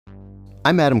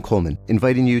I'm Adam Coleman,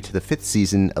 inviting you to the 5th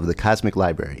season of The Cosmic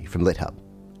Library from LitHub.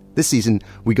 This season,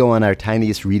 we go on our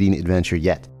tiniest reading adventure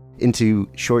yet, into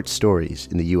short stories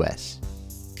in the U.S.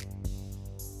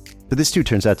 But this too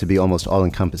turns out to be almost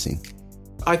all-encompassing.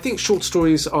 I think short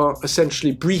stories are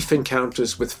essentially brief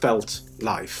encounters with felt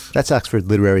life. That's Oxford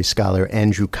literary scholar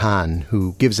Andrew Kahn,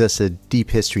 who gives us a deep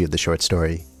history of the short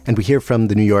story. And we hear from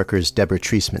The New Yorker's Deborah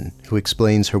Treisman, who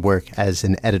explains her work as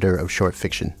an editor of short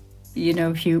fiction. You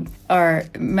know, if you are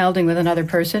melding with another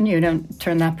person, you don't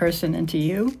turn that person into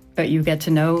you, but you get to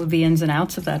know the ins and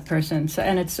outs of that person. So,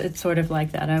 and it's sort of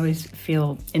like that. I always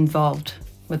feel involved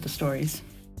with the stories.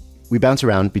 We bounce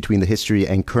around between the history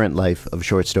and current life of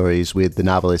short stories with the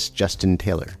novelist Justin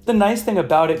Taylor. The nice thing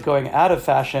about it going out of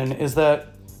fashion is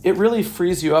that it really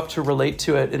frees you up to relate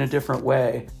to it in a different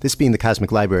way. This being the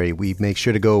Cosmic Library, we make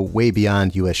sure to go way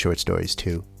beyond U.S. short stories,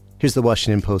 too. Here's the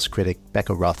Washington Post critic,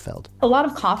 Becca Rothfeld. A lot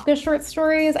of Kafka short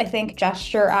stories, I think,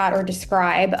 gesture at or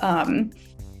describe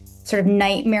sort of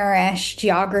nightmarish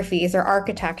geographies or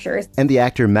architectures. And the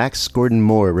actor Max Gordon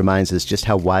Moore reminds us just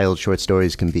how wild short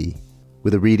stories can be,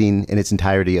 with a reading in its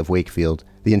entirety of Wakefield,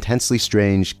 the intensely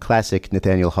strange, classic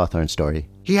Nathaniel Hawthorne story.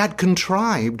 He had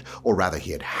contrived, or rather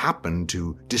he had happened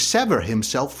to dissever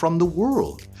himself from the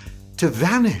world, to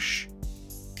vanish.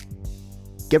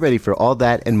 Get ready for all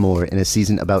that and more in a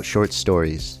season about short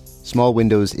stories, small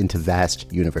windows into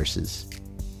vast universes.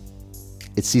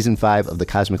 It's season 5 of The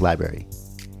Cosmic Library,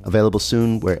 available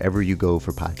soon wherever you go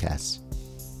for podcasts.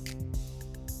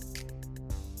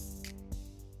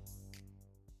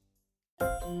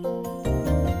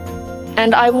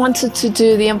 And I wanted to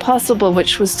do the impossible,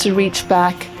 which was to reach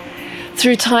back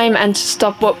through time and to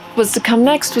stop what was to come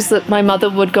next. Was that my mother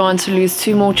would go on to lose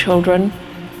 2 more children,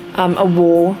 a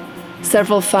war,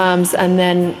 several farms, and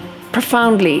then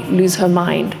profoundly lose her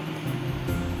mind.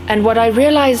 And what I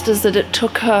realized is that it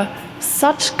took her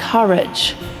such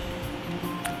courage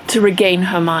to regain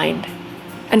her mind.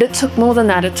 And it took more than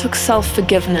that, it took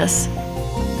self-forgiveness.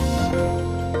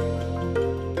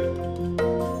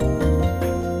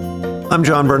 I'm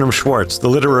John Burnham Schwartz, the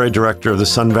literary director of the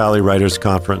Sun Valley Writers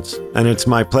Conference, and it's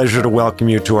my pleasure to welcome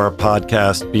you to our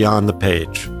podcast, Beyond the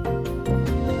Page.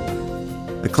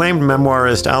 Acclaimed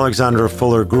memoirist Alexandra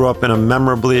Fuller grew up in a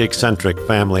memorably eccentric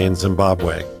family in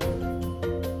Zimbabwe.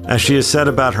 As she has said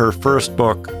about her first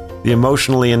book, the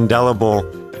emotionally indelible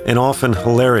and often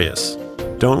hilarious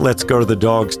Don't Let's Go to the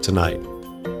Dogs Tonight,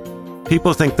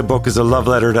 people think the book is a love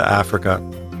letter to Africa,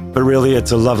 but really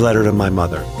it's a love letter to my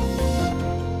mother.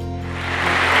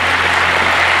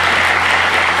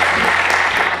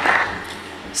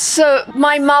 So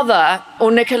my mother,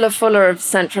 or Nicola Fuller of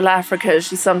Central Africa, as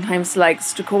she sometimes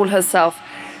likes to call herself,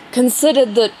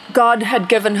 considered that God had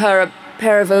given her a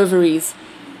pair of ovaries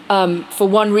for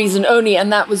one reason only,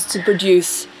 and that was to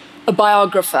produce a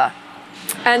biographer.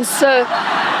 And so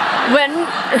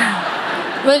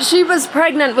when she was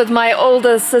pregnant with my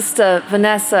older sister,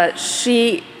 Vanessa,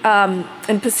 she,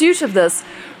 in pursuit of this,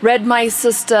 read my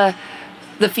sister,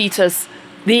 the fetus,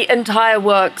 the entire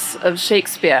works of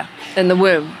Shakespeare in the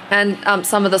womb, and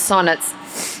some of the sonnets.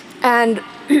 And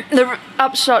the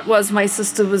upshot was my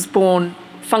sister was born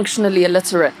functionally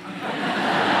illiterate,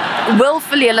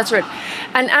 willfully illiterate.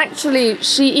 And actually,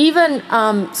 she even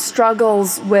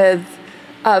struggles with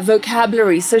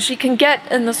vocabulary, so she can get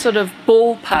in the sort of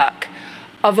ballpark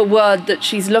of a word that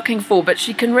she's looking for, but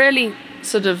she can really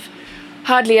sort of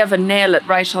hardly ever nail it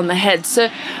right on the head. So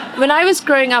when I was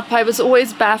growing up, I was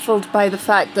always baffled by the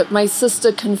fact that my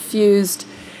sister confused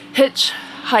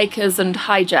hitchhikers and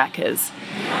hijackers.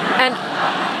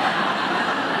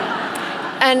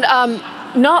 And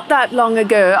not that long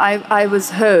ago, I was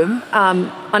home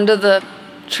under the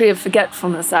Tree of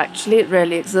Forgetfulness, actually, it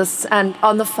really exists, and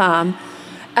on the farm.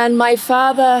 And my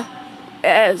father,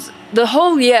 the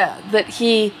whole year that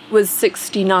he was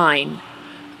 69,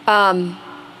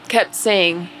 kept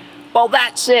saying, well,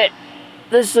 that's it.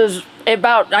 This is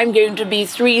about, I'm going to be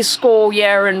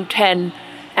 70,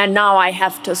 and now I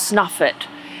have to snuff it.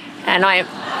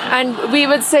 And we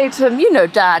would say to him, you know,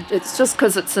 Dad, it's just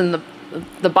because it's in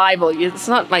the Bible. It's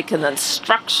not like an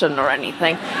instruction or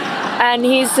anything. And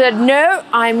he said, no,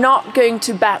 I'm not going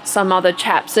to bat some other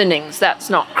chap's innings. That's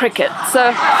not cricket. So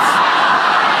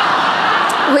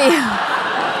we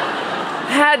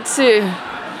had to...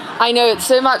 I know it's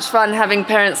so much fun having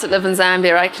parents that live in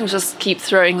Zambia. I can just keep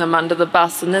throwing them under the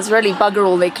bus, and there's really bugger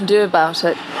all they can do about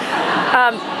it.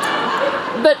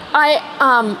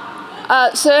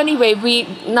 So anyway, we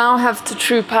now have to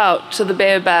troop out to the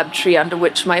baobab tree under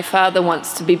which my father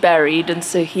wants to be buried, and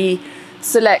so he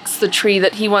selects the tree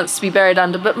that he wants to be buried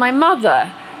under. But my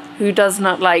mother, who does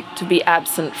not like to be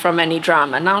absent from any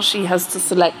drama. Now she has to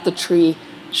select the tree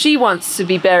she wants to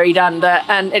be buried under,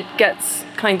 and it gets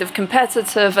kind of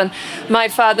competitive, and my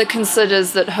father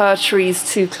considers that her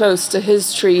tree's too close to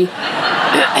his tree.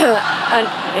 And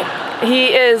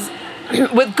he is,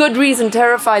 with good reason,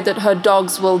 terrified that her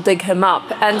dogs will dig him up.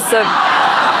 And so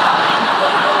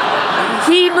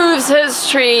he moves his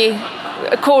tree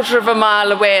a quarter of a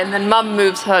mile away, and then Mum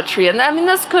moves her tree. And I mean,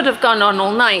 this could have gone on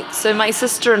all night. So my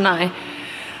sister and I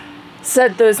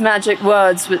said those magic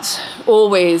words which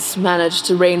always managed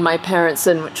to rein my parents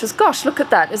in, which was, gosh, look at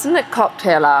that, isn't it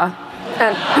cocktail hour?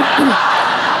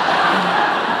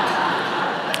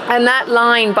 And that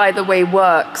line, by the way,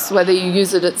 works, whether you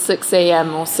use it at 6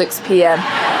 a.m. or 6 p.m.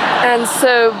 And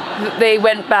so they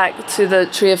went back to the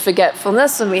Tree of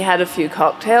Forgetfulness, and we had a few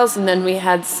cocktails, and then we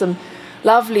had some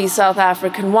lovely South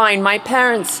African wine. My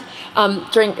parents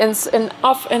drink, in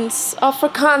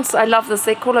Afrikaans, I love this,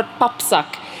 they call it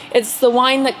papsak. It's the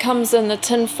wine that comes in the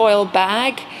tinfoil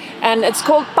bag, and it's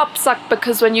called papsak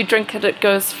because when you drink it, it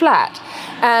goes flat.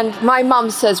 And my mum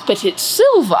says, but it's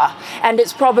silver, and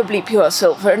it's probably pure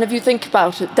silver. And if you think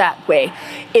about it that way,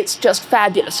 it's just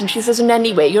fabulous. And she says, and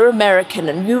anyway, you're American,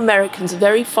 and you Americans are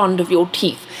very fond of your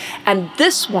teeth. And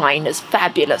this wine is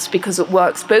fabulous because it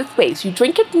works both ways. You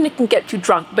drink it and it can get you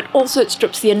drunk, but also it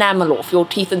strips the enamel off your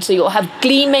teeth, and so you'll have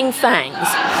gleaming fangs.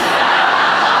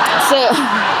 So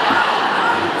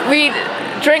we'd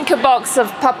drink a box of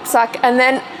papsak, and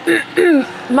then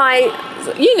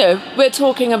we're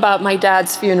talking about my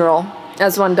dad's funeral,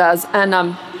 as one does, and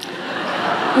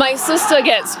my sister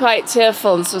gets quite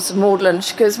tearful and sort of maudlin.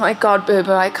 She goes, my God,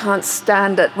 Bobo, I can't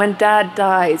stand it. When Dad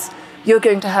dies, you're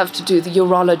going to have to do the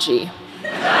urology.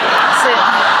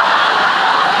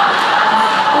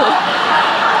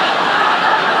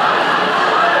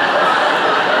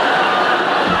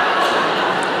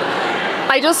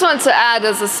 I just want to add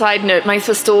as a side note, my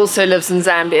sister also lives in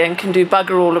Zambia and can do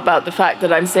bugger all about the fact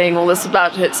that I'm saying all this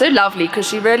about her. It's so lovely because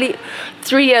she really,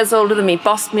 3 years older than me,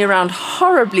 bossed me around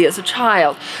horribly as a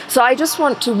child. So I just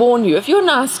want to warn you, if you're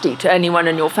nasty to anyone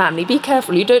in your family, be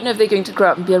careful. You don't know if they're going to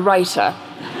grow up and be a writer.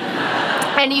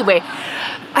 Anyway,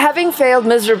 having failed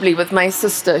miserably with my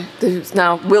sister, who's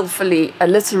now willfully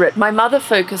illiterate, my mother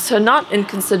focused her not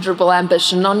inconsiderable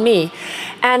ambition on me.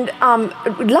 And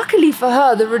luckily for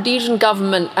her, the Rhodesian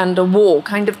government and a war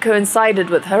kind of coincided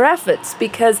with her efforts,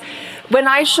 because when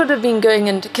I should have been going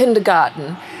into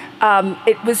kindergarten,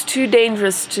 it was too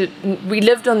dangerous we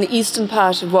lived on the eastern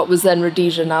part of what was then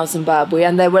Rhodesia, now Zimbabwe,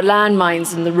 and there were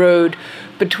landmines in the road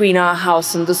between our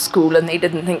house and the school, and they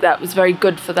didn't think that was very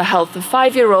good for the health of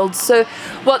 5-year-olds. So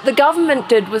what the government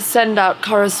did was send out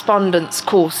correspondence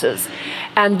courses,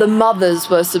 and the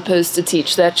mothers were supposed to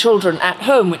teach their children at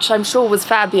home, which I'm sure was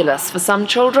fabulous for some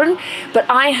children, but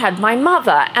I had my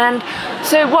mother. And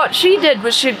so what she did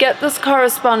was she'd get this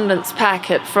correspondence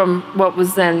packet from what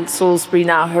was then Salisbury,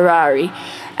 now Harare,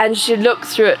 and she'd look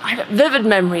through it. I have vivid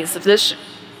memories of this.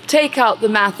 Take out the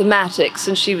mathematics,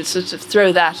 and she would sort of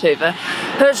throw that over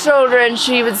her shoulder, and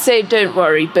she would say, don't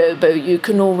worry, Bobo, you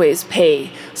can always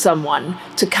pay someone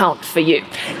to count for you.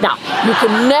 Now, you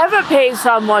can never pay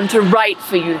someone to write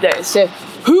for you, though, so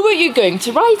who are you going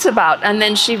to write about? And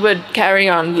then she would carry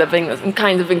on living a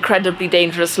kind of incredibly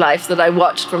dangerous life that I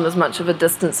watched from as much of a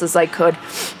distance as I could.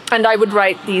 And I would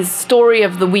write the story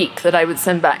of the week that I would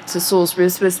send back to Salisbury. It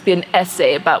was supposed to be an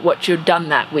essay about what you'd done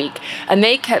that week. And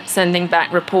they kept sending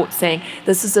back reports saying,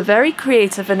 this is a very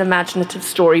creative and imaginative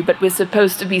story, but we're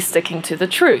supposed to be sticking to the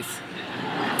truth.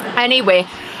 Anyway,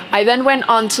 I then went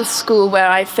on to school where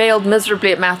I failed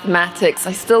miserably at mathematics.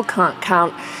 I still can't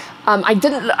count. I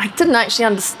didn't actually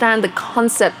understand the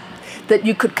concept that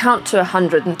you could count to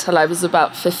 100 until I was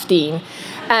about 15.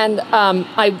 And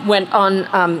I went on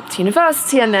to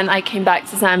university, and then I came back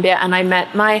to Zambia, and I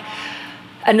met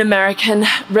an American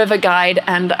river guide,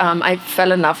 and I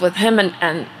fell in love with him,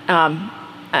 and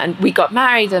we got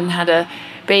married and had a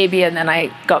baby, and then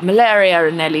I got malaria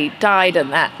and nearly died,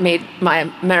 and that made my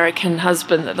American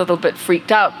husband a little bit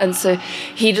freaked out. And so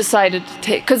he decided to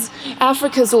take, because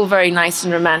Africa's all very nice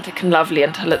and romantic and lovely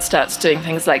until it starts doing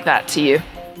things like that to you.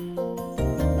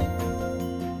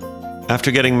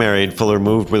 After getting married, Fuller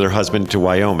moved with her husband to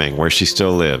Wyoming, where she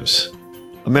still lives.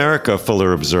 America,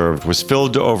 Fuller observed, was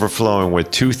filled to overflowing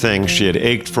with two things she had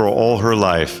ached for all her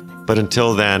life, but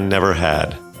until then never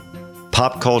had: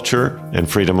 pop culture and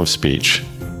freedom of speech.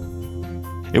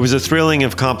 It was a thrilling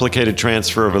if complicated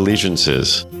transfer of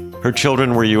allegiances. Her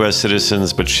children were U.S.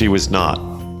 citizens, but she was not.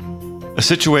 A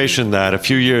situation that, a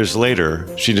few years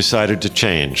later, she decided to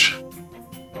change.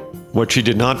 What she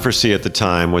did not foresee at the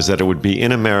time was that it would be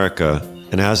in America,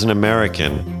 and as an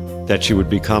American, that she would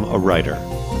become a writer.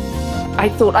 I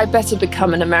thought I'd better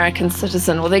become an American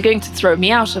citizen, or they're going to throw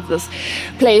me out of this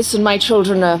place, and my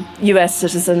children are US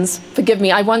citizens. Forgive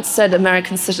me, I once said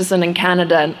American citizen in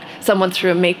Canada, and someone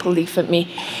threw a maple leaf at me.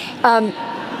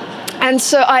 And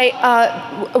so I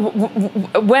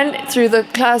went through the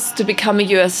class to become a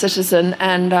US citizen,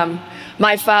 and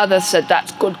my father said,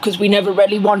 "That's good, because we never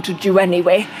really wanted you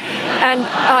anyway." And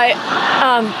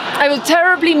I was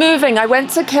terribly moving. I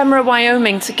went to Kemmerer,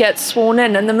 Wyoming to get sworn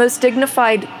in, and the most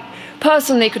dignified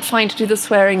person they could find to do the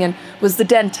swearing in was the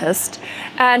dentist.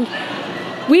 And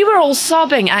we were all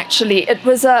sobbing, actually. It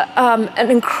was an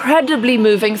incredibly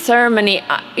moving ceremony.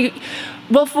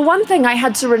 Well, for one thing, I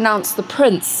had to renounce the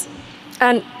prince.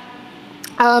 And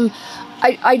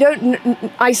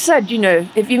I said, you know,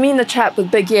 if you mean the chap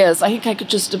with big ears, I think I could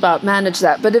just about manage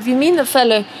that. But if you mean the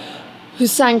fellow who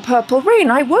sang Purple Rain,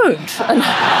 I won't. And,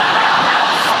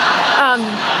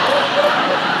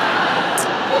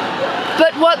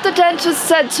 but what the dentist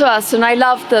said to us, and I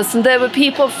loved this, and there were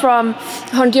people from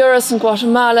Honduras and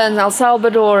Guatemala and El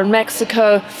Salvador and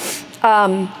Mexico,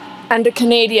 and a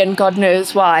Canadian, God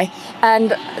knows why.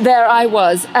 And there I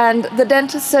was. And the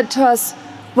dentist said to us,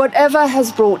 whatever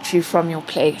has brought you from your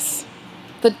place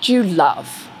that you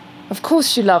love, of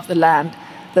course you love the land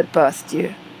that birthed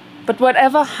you, but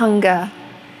whatever hunger,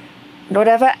 and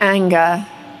whatever anger,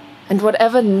 and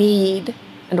whatever need,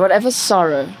 and whatever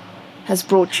sorrow has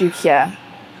brought you here,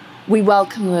 we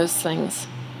welcome those things.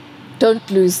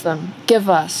 Don't lose them. Give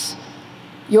us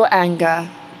your anger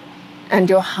and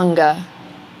your hunger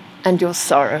and your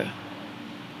sorrow,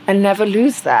 and never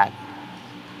lose that.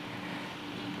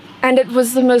 And it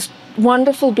was the most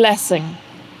wonderful blessing,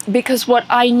 because what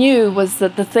I knew was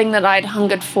that the thing that I'd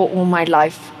hungered for all my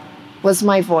life was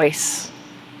my voice,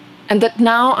 and that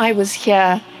now I was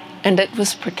here and it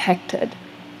was protected.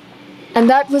 And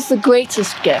that was the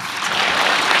greatest gift.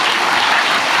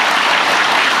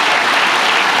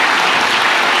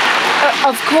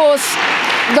 Of course,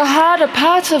 the harder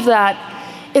part of that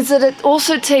is that it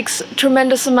also takes a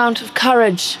tremendous amount of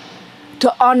courage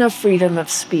to honor freedom of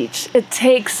speech. It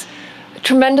takes a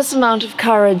tremendous amount of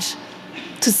courage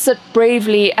to sit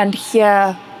bravely and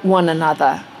hear one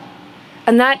another.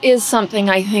 And that is something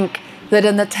I think that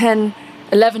in the 10,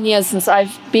 11 years since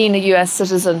I've been a US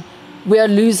citizen, we are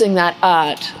losing that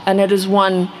art. And it is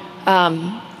one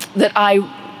that I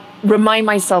remind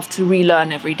myself to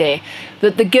relearn every day,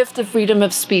 that the gift of freedom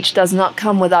of speech does not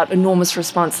come without enormous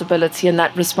responsibility, and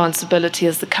that responsibility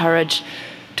is the courage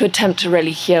to attempt to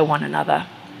really hear one another.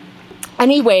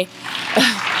 Anyway,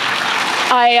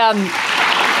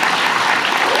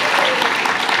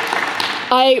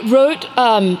 I wrote,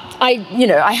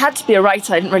 I had to be a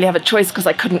writer. I didn't really have a choice because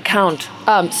I couldn't count.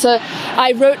 So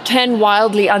I wrote 10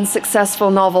 wildly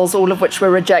unsuccessful novels, all of which were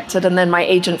rejected, and then my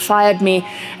agent fired me.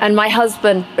 And my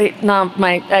husband, now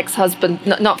my ex-husband,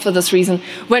 not for this reason,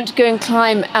 went to go and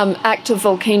climb active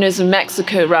volcanoes in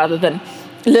Mexico rather than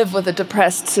live with a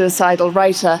depressed, suicidal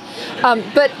writer.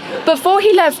 But before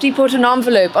he left, he put an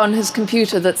envelope on his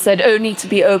computer that said, only to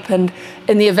be opened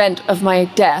in the event of my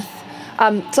death.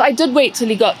 So I did wait till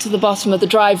he got to the bottom of the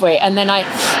driveway, and then I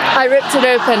ripped it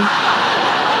open.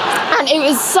 And it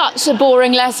was such a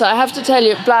boring letter, I have to tell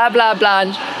you, blah, blah, blah,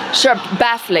 and sure,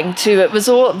 baffling too. It was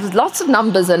lots of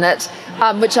numbers in it,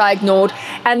 which I ignored.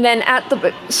 And then at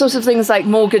the sort of things like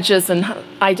mortgages and,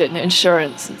 I don't know,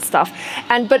 insurance and stuff.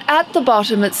 But at the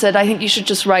bottom it said, I think you should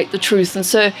just write the truth. And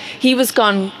so he was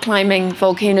gone climbing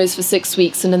volcanoes for 6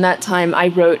 weeks, and in that time I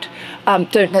wrote,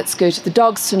 Don't Let's Go to the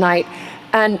Dogs Tonight.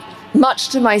 And much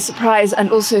to my surprise, and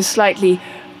also slightly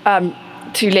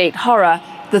too late horror,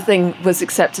 the thing was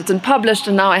accepted and published,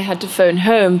 and now I had to phone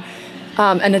home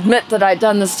and admit that I'd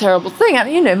done this terrible thing.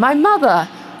 And, you know, my mother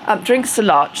drinks a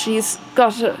lot. She's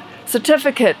got a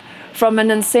certificate from an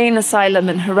insane asylum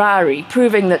in Harare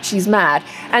proving that she's mad,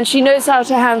 and she knows how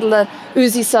to handle a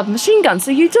Uzi submachine gun,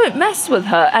 so you don't mess with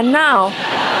her. And now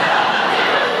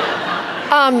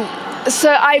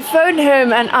so I phoned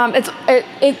home, and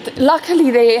luckily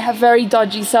they have very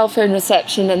dodgy cell phone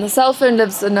reception, and the cell phone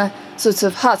lives in a sort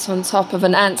of hut on top of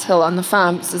an anthill on the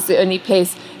farm. This is the only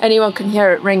place anyone can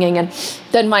hear it ringing. And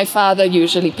then my father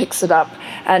usually picks it up,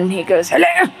 and he goes,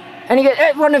 hello, and he goes,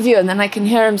 it's one of you. And then I can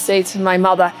hear him say to my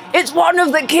mother, it's one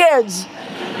of the kids.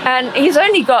 And he's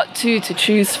only got 2 to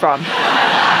choose from.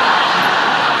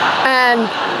 And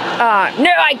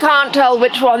no, I can't tell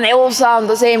which one. They all sound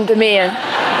the same to me. And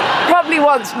probably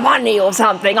wants money or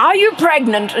something. Are you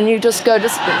pregnant? And you just go to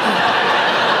sleep.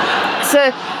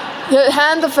 So I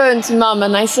hand the phone to Mum,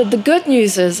 and I said, the good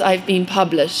news is I've been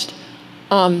published.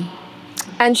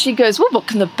 And she goes, well, what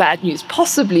can the bad news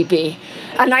possibly be?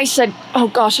 And I said, "Oh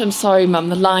gosh, I'm sorry, Mum,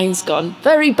 the line's gone.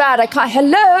 Very bad, I can't,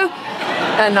 hello?"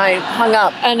 And I hung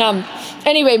up. And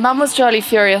anyway, Mum was jolly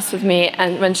furious with me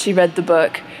and when she read the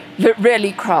book,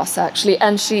 really cross actually,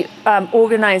 and she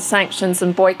organized sanctions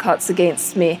and boycotts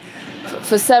against me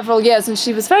for several years, and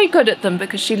she was very good at them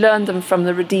because she learned them from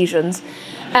the Rhodesians.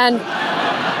 And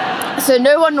so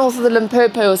no one north of the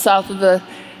Limpopo or south of the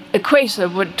equator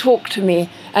would talk to me,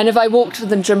 and if I walked to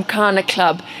the Gymkhana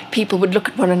Club, people would look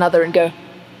at one another and go.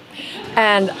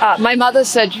 And my mother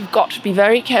said, "You've got to be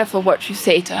very careful what you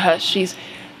say to her.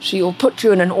 She'll put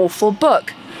you in an awful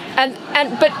book."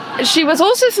 But she was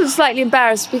also sort of slightly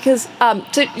embarrassed because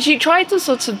she tried to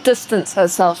sort of distance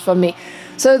herself from me.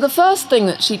 So the first thing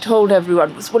that she told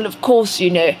everyone was, "Well, of course,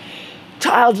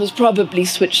 child was probably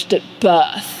switched at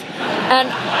birth." And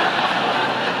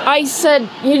I said,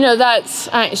 that's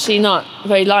actually not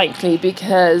very likely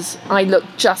because I look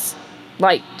just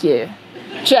like you.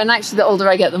 And actually, the older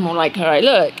I get, the more like her I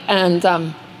look. And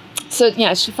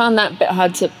she found that a bit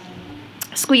hard to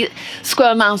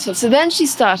squirm out of. So then she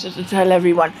started to tell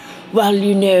everyone, "Well,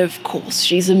 of course,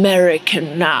 she's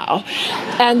American now."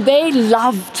 And they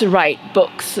love to write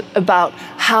books about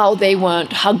how they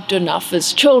weren't hugged enough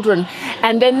as children.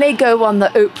 And then they go on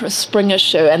the Oprah Springer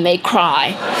show and they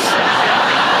cry.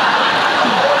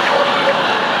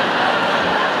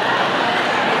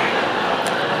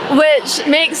 Which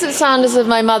makes it sound as if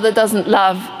my mother doesn't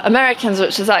love Americans,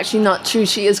 which is actually not true.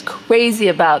 She is crazy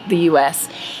about the US.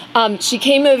 She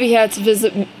came over here to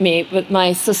visit me with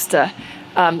my sister,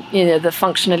 the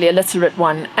functionally illiterate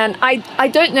one. And I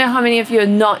don't know how many of you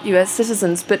are not US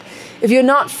citizens, but if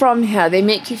you're not from here, they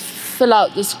make you fill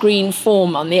out this green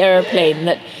form on the airplane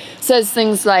that says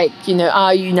things like,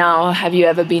 are you now, have you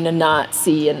ever been a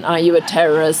Nazi? And are you a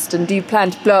terrorist? And do you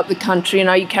plan to blow up the country? And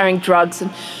are you carrying drugs?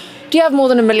 And do you have more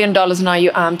than $1 million and are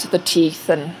you armed to the teeth?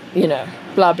 And,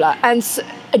 blah, blah. And so,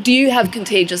 do you have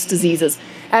contagious diseases?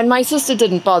 And my sister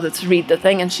didn't bother to read the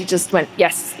thing and she just went,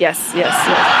 yes, yes, yes,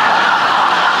 yes.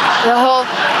 The whole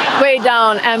way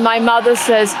down. And my mother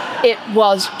says, it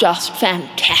was just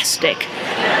fantastic.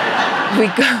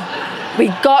 We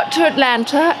got to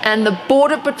Atlanta and the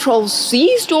Border Patrol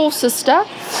seized your sister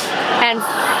and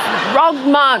frog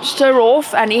marched her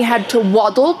off, and he had to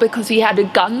waddle because he had a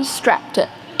gun strapped to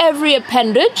every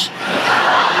appendage.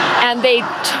 And they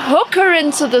took her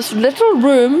into this little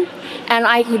room, and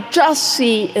I could just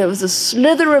see it was a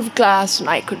slither of glass, and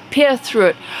I could peer through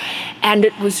it. And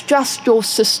it was just your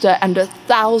sister and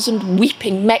 1,000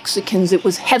 weeping Mexicans. It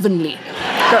was heavenly.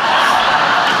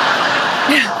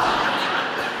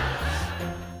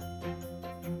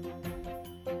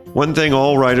 One thing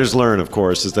all writers learn, of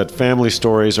course, is that family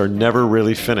stories are never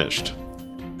really finished.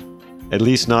 At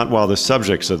least not while the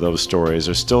subjects of those stories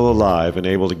are still alive and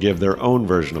able to give their own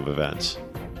version of events.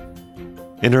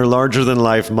 In her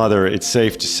larger-than-life Mother, it's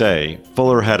safe to say,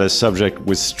 Fuller had a subject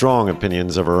with strong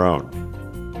opinions of her own.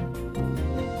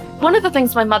 One of the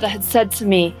things my mother had said to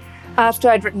me after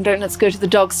I'd written Don't Let's Go to the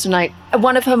Dogs Tonight,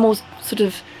 one of her more sort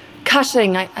of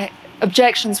cutting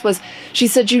objections was, she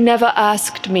said, "You never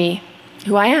asked me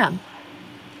who I am.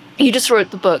 You just wrote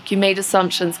the book, you made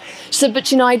assumptions." She said,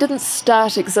 "But I didn't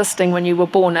start existing when you were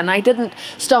born, and I didn't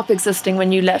stop existing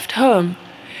when you left home."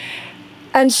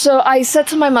 And so I said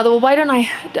to my mother, "Well, why don't I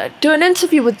do an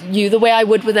interview with you the way I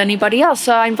would with anybody else?"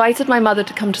 So I invited my mother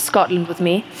to come to Scotland with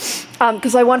me,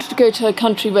 because I wanted to go to a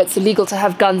country where it's illegal to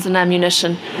have guns and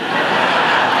ammunition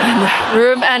in the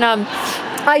room. And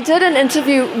I did an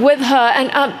interview with her,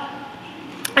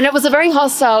 and it was a very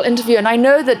hostile interview. And I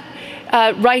know that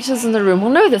writers in the room will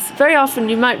know this. Very often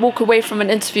you might walk away from an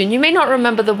interview and you may not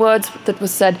remember the words that were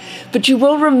said, but you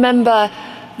will remember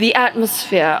the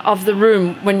atmosphere of the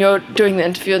room when you're doing the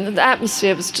interview. And the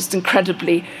atmosphere was just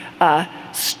incredibly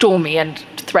stormy and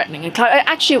threatening. And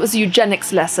actually, it was a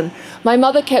eugenics lesson. My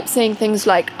mother kept saying things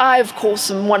like, "I, of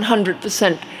course, am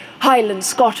 100% Highland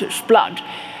Scottish blood.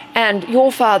 And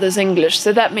your father's English,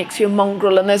 so that makes you a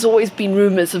mongrel. And there's always been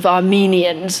rumors of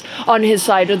Armenians on his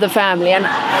side of the family. And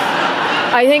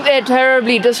I think they're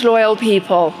terribly disloyal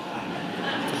people.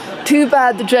 Too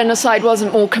bad the genocide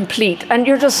wasn't more complete." And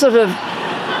you're just sort of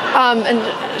in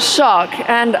shock.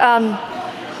 And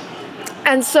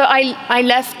so I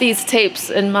left these tapes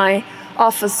in my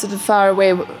office sort of far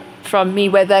away from me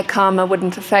where their karma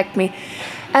wouldn't affect me.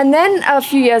 And then a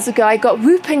few years ago, I got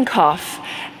whooping cough.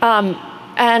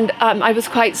 And I was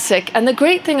quite sick. And the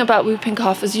great thing about whooping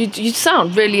cough is you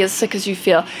sound really as sick as you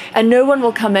feel, and no one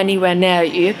will come anywhere near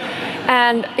you,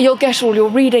 and you'll get all your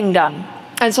reading done.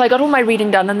 And so I got all my reading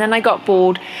done, and then I got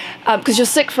bored, because you're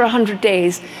sick for 100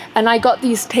 days, and I got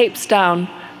these tapes down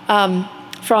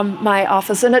from my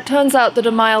office. And it turns out that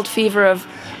a mild fever of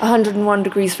 101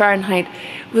 degrees Fahrenheit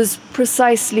was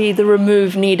precisely the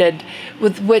remove needed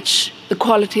with which the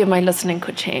quality of my listening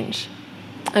could change.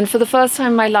 And for the first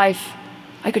time in my life,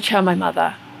 I could hear my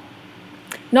mother.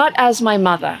 Not as my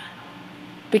mother,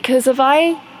 because if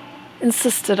I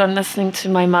insisted on listening to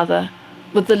my mother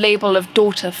with the label of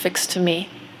daughter fixed to me,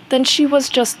 then she was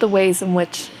just the ways in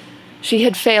which she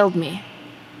had failed me,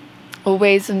 or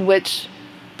ways in which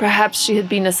perhaps she had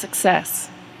been a success.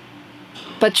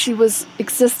 But she was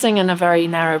existing in a very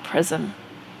narrow prison.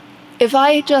 If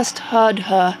I just heard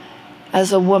her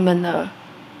as a woman, though,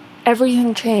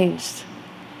 everything changed.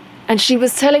 And she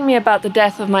was telling me about the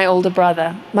death of my older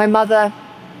brother. My mother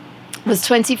was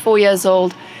 24 years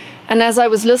old, and as I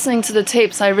was listening to the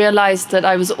tapes, I realized that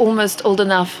I was almost old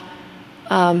enough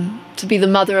to be the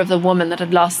mother of the woman that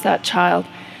had lost that child.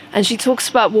 And she talks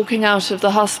about walking out of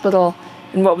the hospital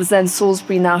in what was then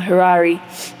Salisbury, now Harare.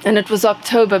 And it was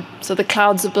October, so the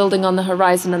clouds are building on the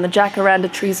horizon, and the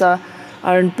jacaranda trees are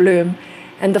in bloom.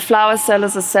 And the flower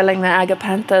sellers are selling their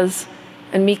agapanthus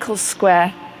in Meikle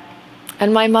Square.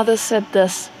 And my mother said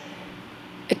this: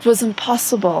 it was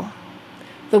impossible.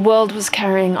 The world was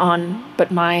carrying on,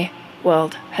 but my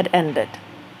world had ended.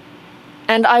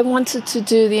 And I wanted to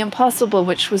do the impossible,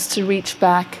 which was to reach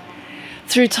back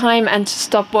through time and to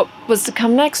stop what was to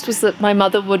come next. Was that my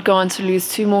mother would go on to lose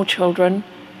 2 more children,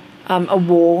 a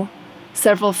war,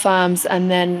 several firms,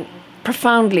 and then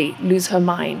profoundly lose her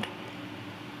mind.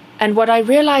 And what I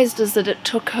realized is that it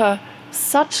took her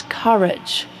such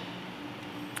courage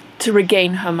to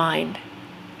regain her mind.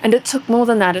 And it took more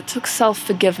than that. It took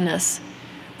self-forgiveness.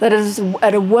 That as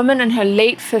a woman in her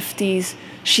late 50s,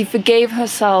 she forgave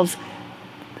herself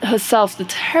the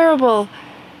terrible,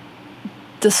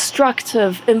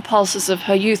 destructive impulses of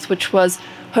her youth, which was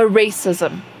her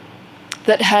racism,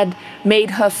 that had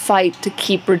made her fight to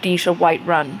keep Rhodesia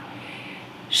White-run.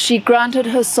 She granted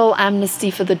her soul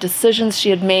amnesty for the decisions she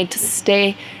had made to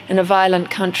stay in a violent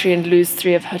country and lose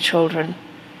 3 of her children.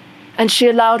 And she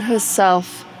allowed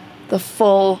herself the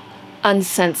full,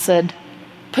 uncensored,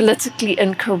 politically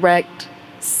incorrect,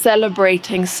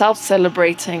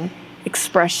 self-celebrating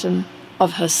expression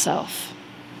of herself.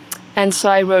 And so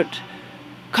I wrote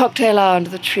Cocktail Hour Under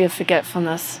the Tree of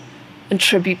Forgetfulness in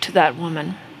tribute to that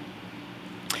woman.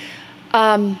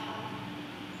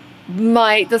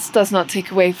 This does not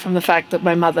take away from the fact that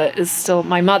my mother is still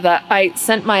my mother. I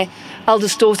sent my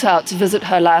eldest daughter out to visit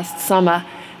her last summer.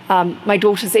 My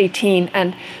daughter's 18,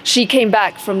 and she came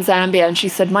back from Zambia, and she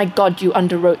said, "My God, you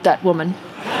underwrote that woman."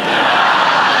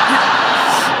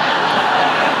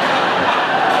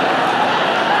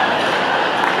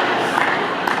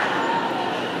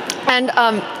 And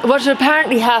what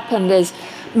apparently happened is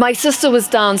my sister was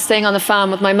down staying on the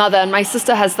farm with my mother, and my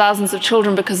sister has thousands of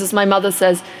children because, as my mother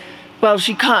says, well,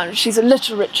 she can't. She's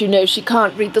illiterate, she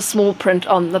can't read the small print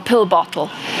on the pill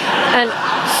bottle. And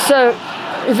so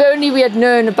if only we had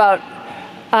known about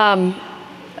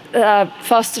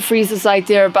Foster Friese's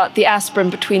idea about the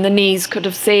aspirin between the knees could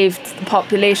have saved the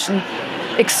population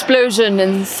explosion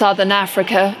in southern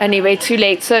Africa. Anyway, too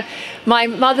late. So my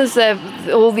mother's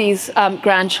all these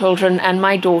grandchildren and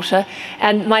my daughter,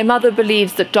 and my mother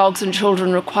believes that dogs and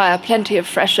children require plenty of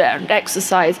fresh air and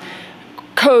exercise.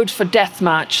 Code for death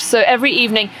march. So every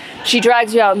evening she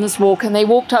drags you out on this walk, and they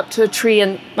walked up to a tree,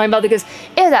 and my mother goes,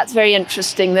 that's very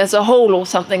interesting, there's a hole or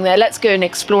something there, let's go and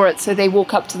explore it. So they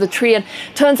walk up to the tree, and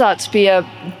it turns out to be a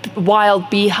wild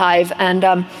beehive,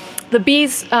 and the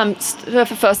bees,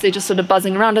 first they're just sort of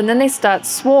buzzing around, and then they start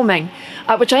swarming,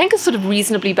 which I think is sort of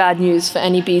reasonably bad news for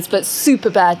any bees, but super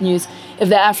bad news if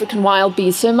they're African wild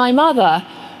bees. So my mother,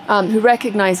 who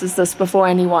recognizes this before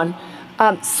anyone,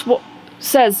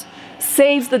 says,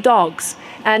 "Save the dogs."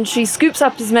 And she scoops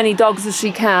up as many dogs as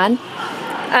she can,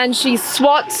 and she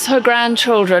swats her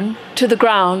grandchildren to the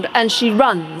ground, and she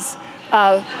runs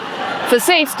for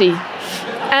safety.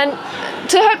 And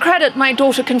to her credit, my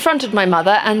daughter confronted my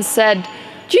mother and said,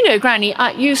 "Do you know, Granny,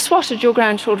 you swatted your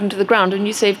grandchildren to the ground and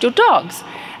you saved your dogs."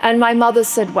 And my mother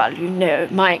said, "Well,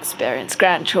 my experience,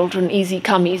 grandchildren, easy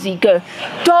come, easy go.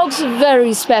 Dogs are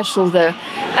very special, though."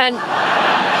 And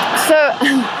so...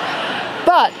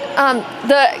 But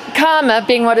the karma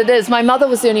being what it is, my mother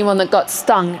was the only one that got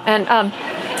stung,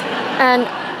 and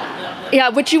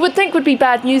which you would think would be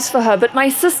bad news for her. But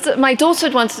my daughter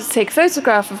had wanted to take a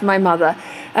photograph of my mother,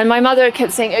 and my mother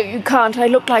kept saying, "Oh, you can't. I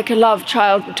look like a love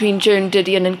child between Joan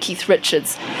Didion and Keith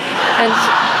Richards, and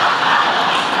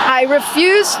I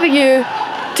refuse for you.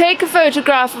 Take a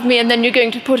photograph of me, and then you're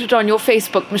going to put it on your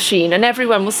Facebook machine, and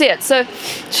everyone will see it." So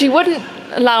she wouldn't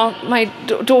allow my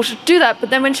daughter to do that. But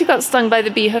then when she got stung by the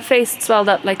bee, her face swelled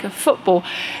up like a football.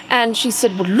 And she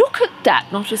said, well, look at that,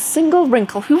 not a single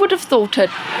wrinkle. Who would have thought it?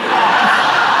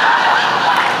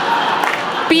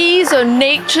 Bees are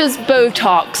nature's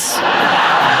Botox.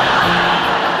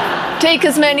 Take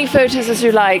as many photos as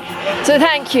you like. So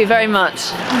thank you very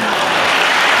much.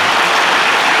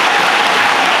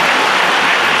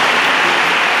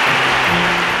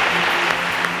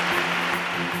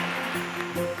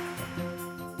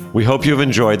 We hope you've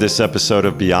enjoyed this episode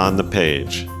of Beyond the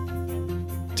Page.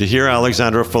 To hear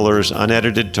Alexandra Fuller's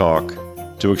unedited talk,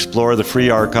 to explore the free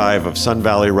archive of Sun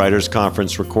Valley Writers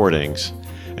Conference recordings,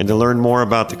 and to learn more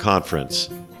about the conference,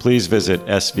 please visit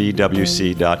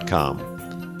svwc.com.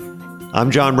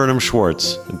 I'm John Burnham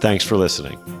Schwartz, and thanks for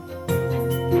listening.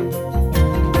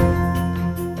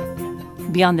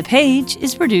 Beyond the Page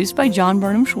is produced by John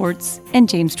Burnham Schwartz and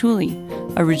James Tooley.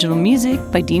 Original music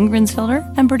by Dean Grinsfelder,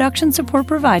 and production support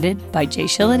provided by Jay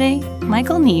Shilliday,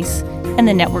 Michael Neese, and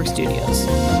the Network Studios.